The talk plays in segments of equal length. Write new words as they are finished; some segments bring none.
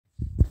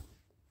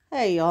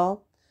Hey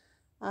y'all,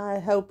 I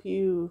hope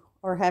you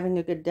are having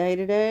a good day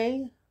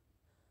today.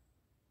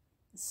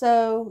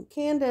 So,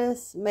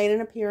 Candus made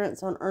an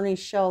appearance on Ernie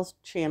Shell's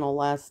channel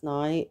last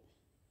night,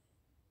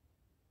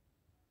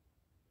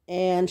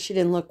 and she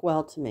didn't look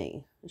well to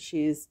me.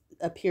 She's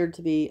appeared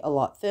to be a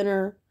lot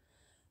thinner,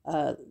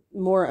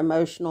 more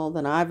emotional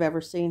than I've ever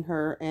seen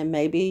her, and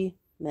maybe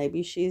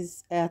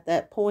she's at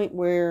that point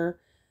where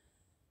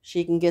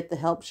she can get the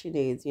help she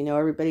needs. You know,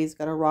 everybody's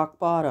got a rock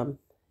bottom,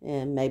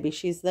 and maybe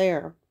she's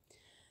there.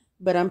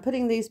 But I'm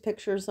putting these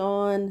pictures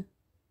on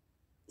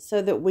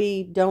so that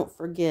we don't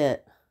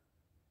forget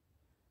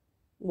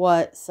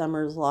what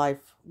Summer's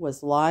life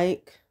was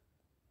like,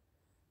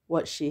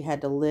 what she had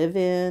to live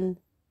in.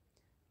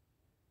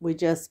 We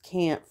just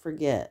can't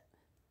forget.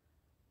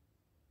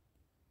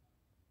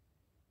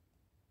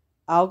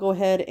 I'll go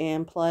ahead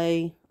and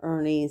play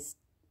Ernie's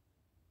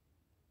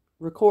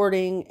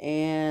recording,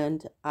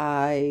 and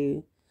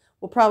I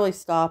will probably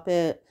stop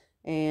it,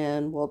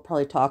 and we'll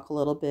probably talk a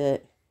little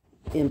bit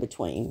in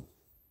between.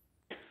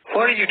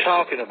 What are you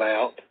talking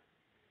about?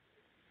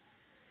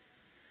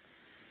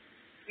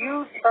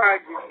 You tried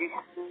to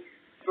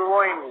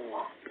destroy me.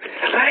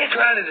 I ain't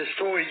trying to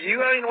destroy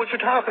you. I don't even know what you're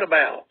talking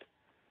about.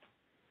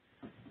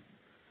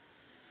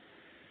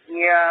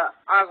 Yeah,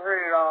 I've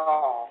heard it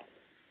all.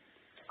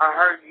 I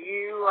heard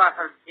you, I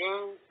heard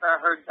James, I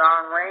heard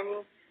Don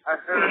Rainey, I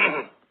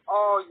heard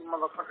all you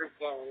motherfuckers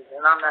games,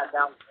 and I'm not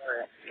down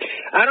for it.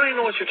 I don't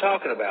even know what you're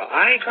talking about.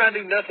 I ain't trying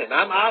to do nothing.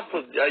 I'm off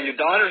of your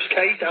daughter's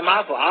case. I'm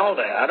off of all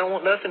that. I don't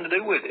want nothing to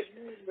do with it.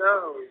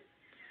 No.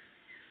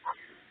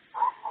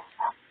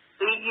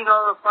 See, you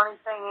know the funny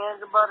thing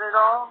is about it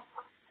all?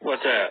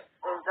 What's that?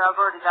 Is I've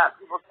already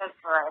got people texting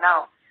me right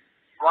now.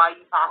 Why are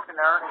you talking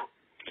to Ernie?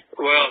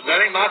 Well,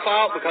 that ain't my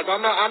fault because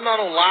I'm not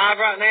on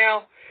live right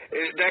now.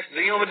 That's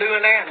them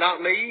doing that, not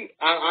me.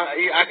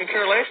 I can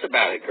care less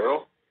about it,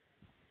 girl.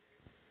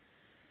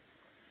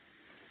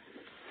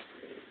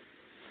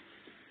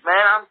 Man,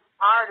 I'm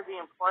tired of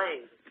being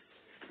played.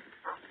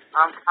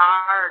 I'm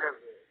tired of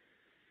it.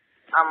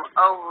 I'm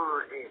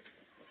over it.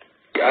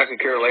 I can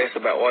care less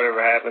about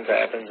whatever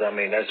happens. I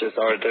mean, that's just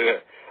hard to do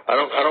it. I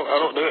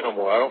don't do it no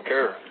more. I don't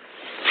care.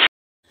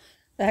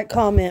 That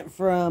comment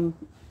from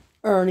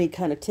Ernie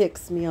kind of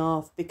ticks me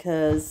off,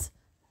 because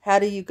how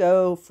do you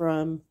go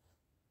from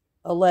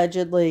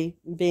allegedly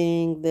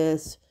being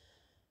this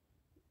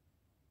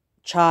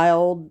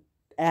child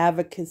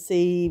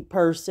advocacy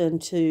person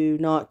to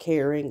not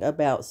caring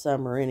about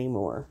Summer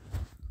anymore?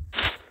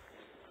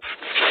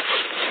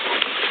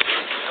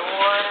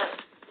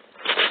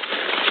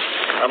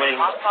 I mean,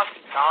 my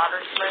fucking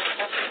daughter's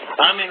listening.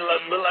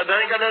 that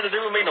ain't got nothing to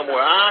do with me no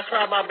more. I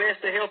tried my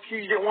best to help you.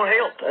 You didn't want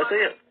help. That's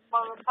it.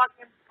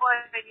 Motherfucking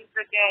playing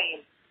the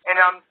game, and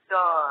I'm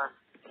done.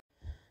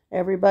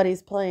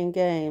 Everybody's playing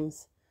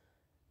games.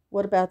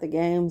 What about the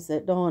games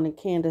that Dawn and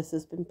Candus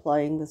has been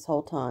playing this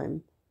whole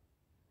time?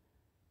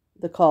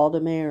 The call to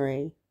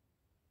marry,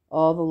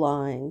 all the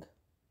lying,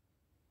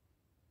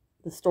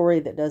 the story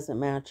that doesn't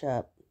match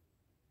up.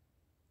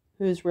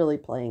 Who's really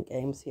playing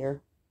games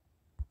here?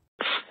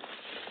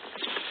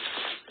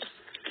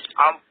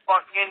 I'm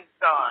fucking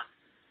done.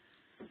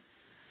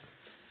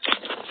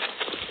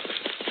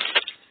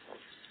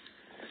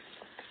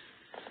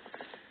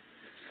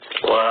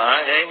 Well,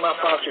 it ain't my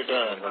fault you're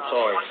done. I'm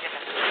sorry.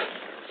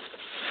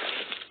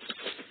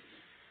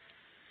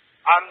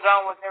 I'm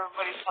done with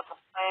everybody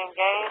fucking playing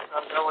games.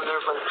 I'm done with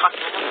everybody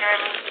fucking looking at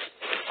me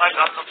like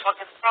I'm the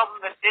fucking problem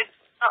that did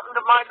something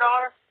to my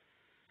daughter.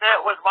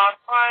 That was my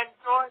pride and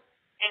joy.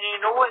 And you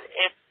know what?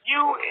 If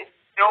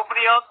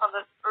nobody else on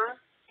this earth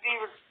can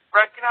even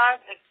recognize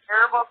and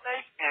care about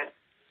that shit,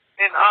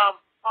 then I'm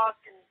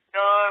fucking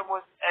done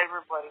with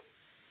everybody.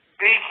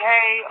 BK,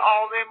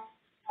 all them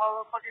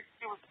motherfucking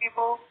stupid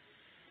people,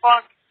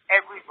 fuck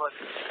everybody.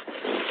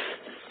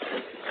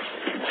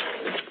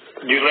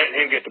 You let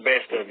him get the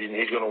best of you, and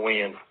he's going to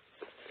win.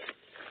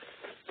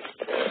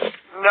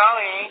 No,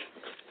 he ain't.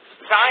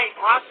 I ain't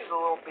watching a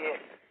little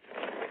bit.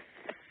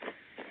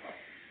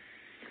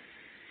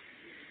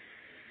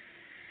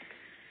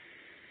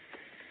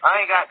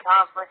 I ain't got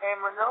time for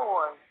him or no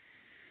one.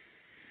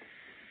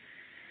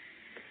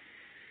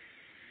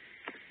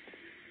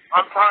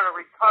 I'm trying to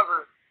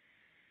recover.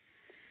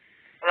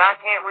 And I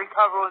can't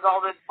recover with all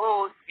this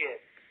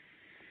bullshit.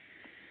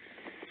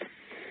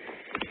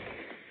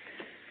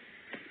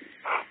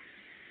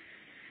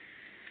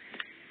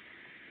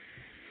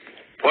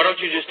 Why don't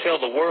you just tell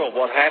the world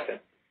what happened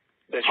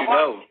that you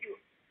know?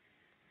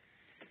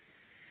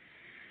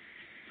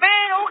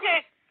 Man,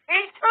 okay,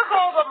 he took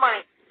all the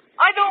money.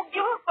 I don't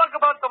give a fuck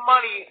about the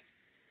money.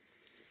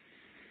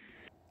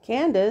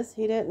 Candus,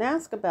 he didn't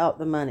ask about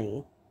the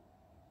money.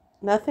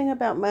 Nothing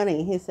about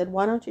money. He said,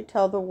 why don't you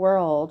tell the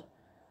world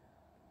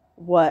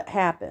what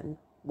happened,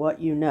 what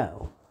you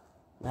know?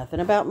 Nothing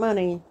about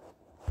money.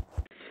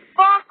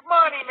 Fuck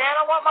money, man.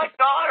 I want my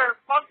daughter.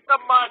 Fuck the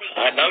money.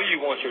 I know you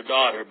want your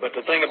daughter, but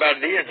the thing about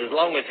it is, as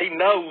long as he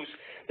knows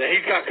that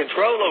he's got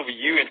control over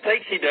you and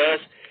thinks he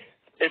does,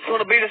 it's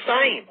going to be the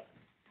same.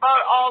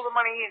 About all the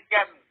money he's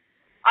got me.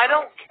 I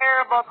don't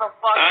care about the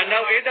fucking... I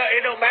know, it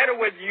don't matter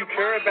whether you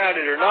care about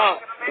it or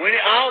not. When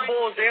it all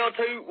boils down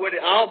to, what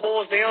it all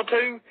boils down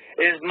to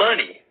is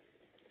money.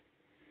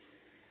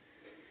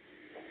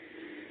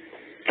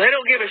 They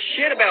don't give a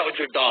shit about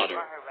your daughter.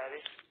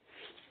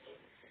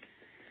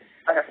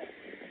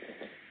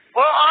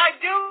 Well, I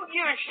do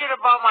give a shit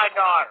about my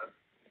daughter.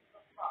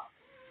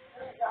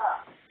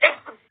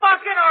 It's the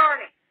fucking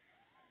Arnie.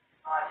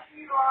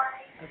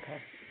 Okay.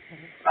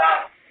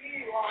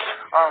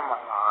 Oh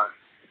my God.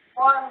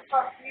 One,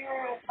 fuck you,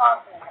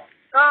 talking.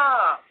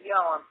 Stop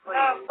yelling, please.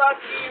 No, fuck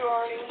you,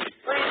 Arnie.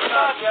 Please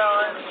stop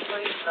yelling.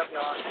 Please stop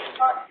yelling.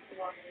 Fuck you,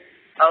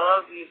 Arnie. I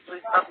love you.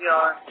 Please stop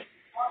yelling.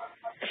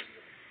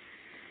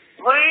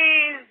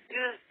 Please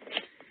just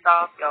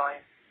stop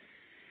yelling.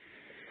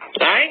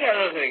 I ain't got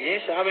nothing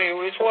against it. I mean,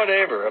 it's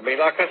whatever. I mean,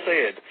 like I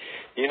said,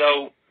 you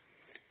know.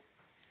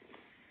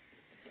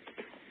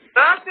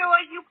 But I feel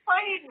like you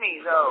played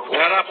me, though.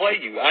 How did I play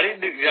you?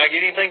 Did I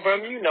get anything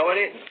from you? No, I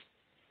didn't.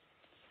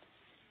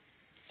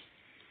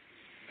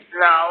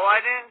 No, I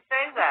didn't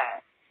say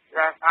that.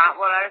 That's not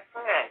what I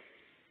said.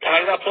 How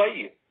did I play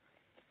you?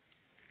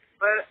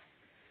 But,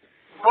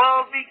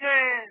 well,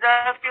 because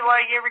I feel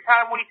like every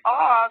time we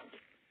talk,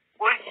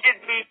 which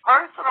should be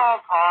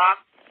personal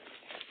talk,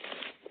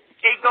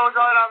 it goes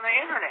out on the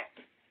internet.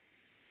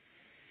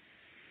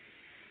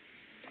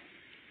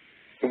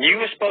 You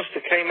were supposed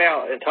to came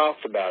out and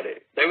talked about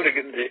it. They would have.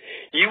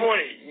 You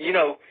wanted, you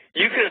know,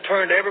 you could have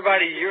turned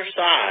everybody to your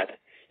side.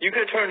 You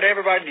could have turned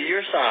everybody to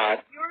your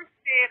side. Your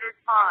standard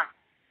time,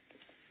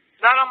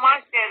 not on my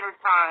standard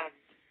time.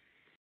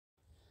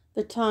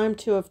 The time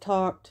to have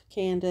talked,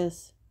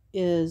 Candus,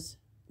 is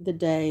the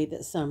day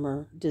that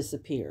Summer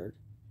disappeared.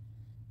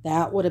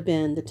 That would have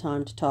been the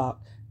time to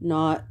talk,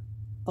 not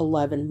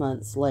 11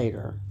 months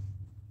later.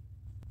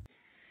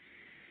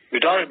 Your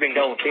daughter's been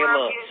gone 10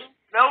 months.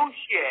 No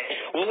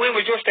shit. Well, when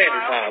was your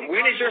standard time?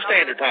 When is your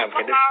standard time,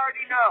 Candus? I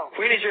already know.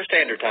 When is your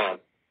standard time?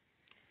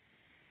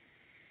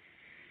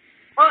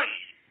 Well,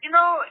 you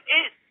know,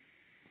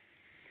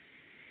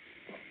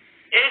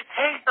 it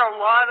takes a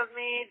lot of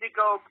me to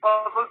go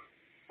public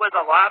with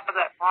a lot of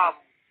that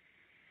problem.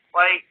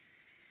 Like,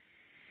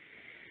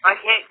 I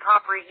can't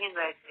comprehend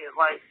that shit.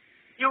 Like,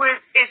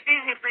 it's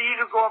easy for you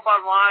to go up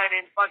online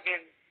and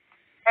fucking,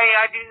 hey,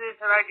 I do this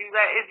and I do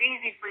that. It's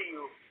easy for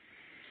you.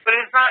 But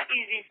it's not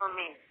easy for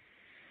me.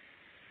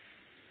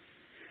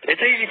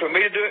 It's easy for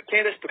me to do it,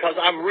 Candus, because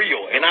I'm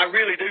real, and I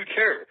really do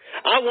care.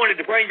 I wanted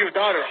to bring your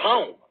daughter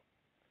home.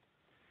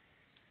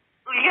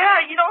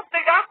 Yeah, you don't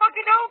think I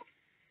fucking know?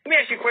 Let me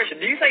ask you a question.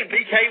 Do you think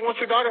BK wants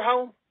your daughter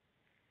home?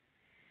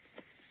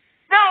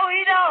 No,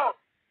 he don't.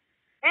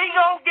 He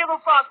don't give a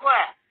fuck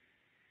less.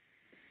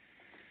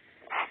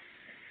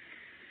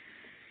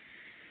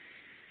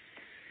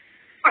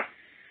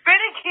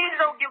 Benny Keys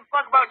don't give a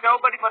fuck about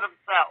nobody but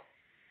himself.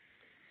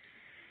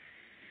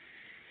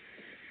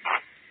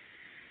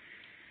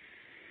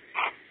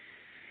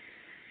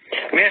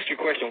 Let me ask you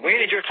a question. When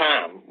is your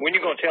time? When are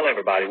you going to tell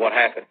everybody what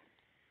happened?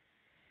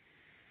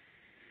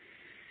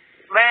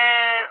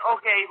 Man,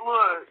 okay,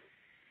 look.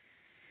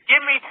 Give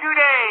me 2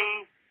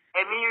 days,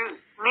 and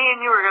me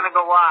and you are going to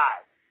go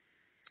live.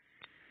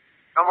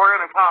 And we're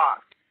going to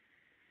talk.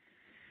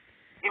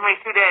 Give me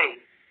 2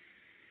 days.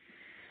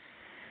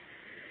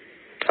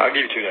 I'll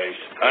give you 2 days.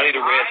 I need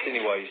to rest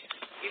anyways.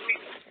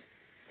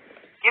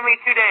 Give me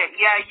 2 days.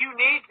 Yeah, you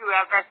need to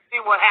after I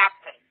see what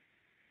happened.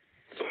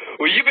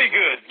 Well, you be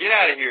good. Get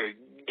out of here.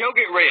 Go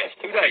get rest.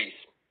 2 days.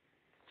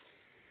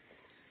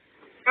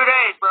 2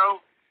 days,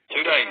 bro. 2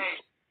 days.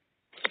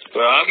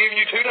 Well, I'm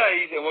giving you 2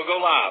 days, and we'll go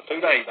live.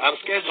 2 days. I'm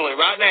scheduling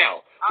right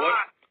now.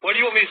 What do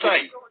you want me to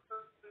say?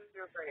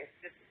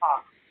 Just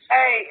talk.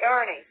 Hey,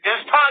 Ernie.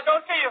 Just talk.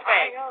 Don't say your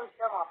face. I know,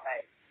 show my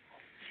face.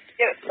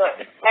 Look.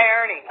 Hey,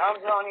 Ernie, I'm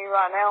telling you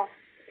right now.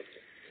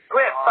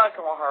 Quit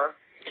fucking with her.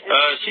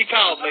 She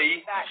called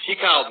me. She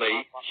called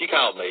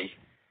me.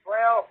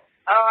 Well,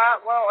 all right.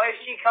 Well,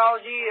 if she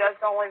calls you,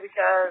 that's only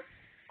because,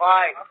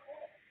 like,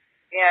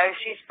 you know,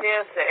 she's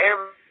pissed that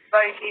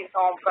everybody keeps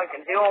on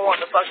fucking doing what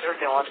the fuck they're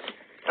doing.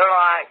 They're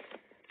like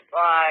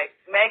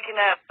making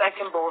up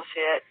fucking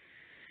bullshit,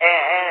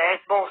 and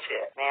it's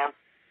bullshit, man.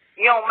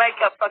 You don't make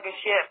up fucking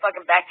shit,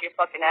 fucking back your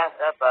fucking ass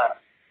up.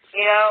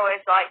 You know,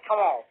 it's like, come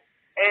on.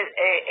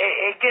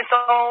 It gets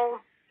old,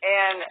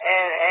 and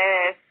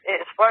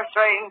it's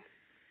frustrating,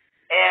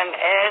 and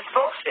it's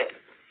bullshit.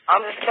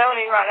 I'm just telling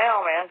you right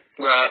now, man.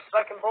 Right. It's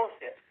fucking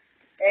bullshit.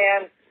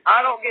 And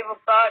I don't give a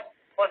fuck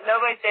what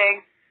nobody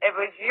thinks. If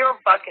it's your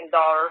fucking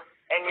daughter,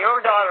 and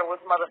your daughter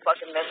was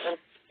motherfucking missing,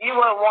 you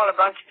wouldn't want a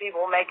bunch of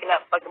people making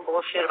up fucking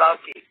bullshit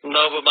about you.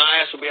 No, but my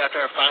ass will be out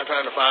there trying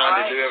to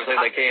find and do everything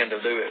they can to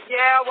do it.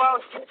 Yeah,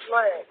 well,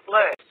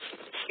 look.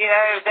 You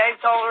know, they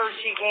told her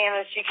she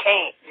can and she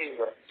can't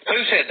do it. Who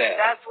said that?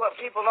 That's what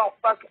people don't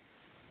fucking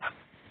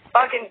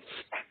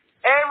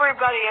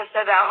everybody has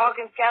said that.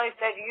 Hawkins County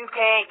said you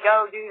can't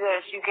go do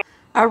this. You can't.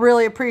 I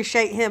really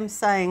appreciate him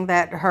saying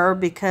that to her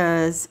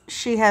because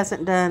she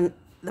hasn't done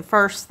the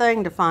first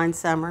thing to find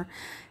Summer.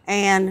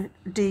 And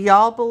do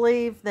y'all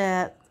believe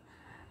that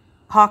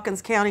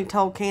Hawkins County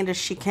told Candus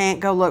she can't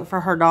go look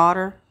for her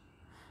daughter,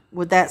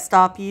 would that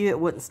stop you? It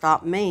wouldn't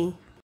stop me.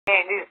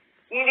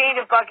 You need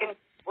to fucking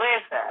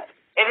listen.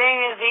 It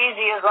ain't as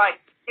easy as, like,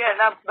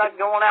 getting up and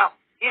going out.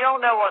 You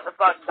don't know what the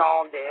fuck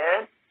Dawn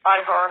did.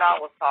 Like her and I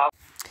was talking.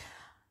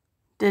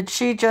 Did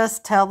she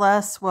just tell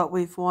us what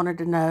we've wanted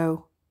to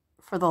know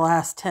for the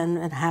last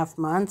 10.5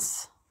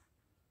 months?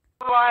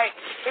 Like,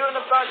 who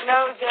the fuck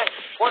knows that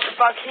what the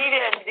fuck he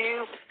didn't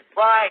do,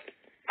 like,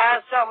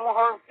 has something with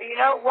her, you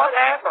know,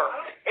 whatever.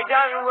 It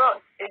doesn't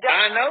really...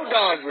 I know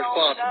Don's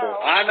responsible.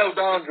 I know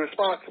Don's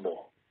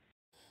responsible.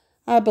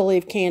 I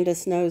believe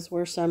Candus knows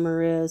where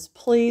Summer is.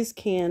 Please,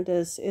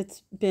 Candus,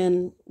 it's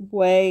been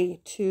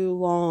way too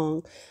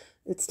long.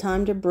 It's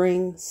time to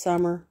bring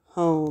Summer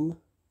home.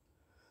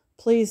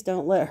 Please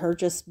don't let her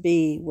just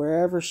be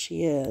wherever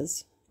she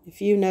is.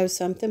 If you know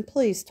something,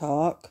 please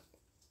talk.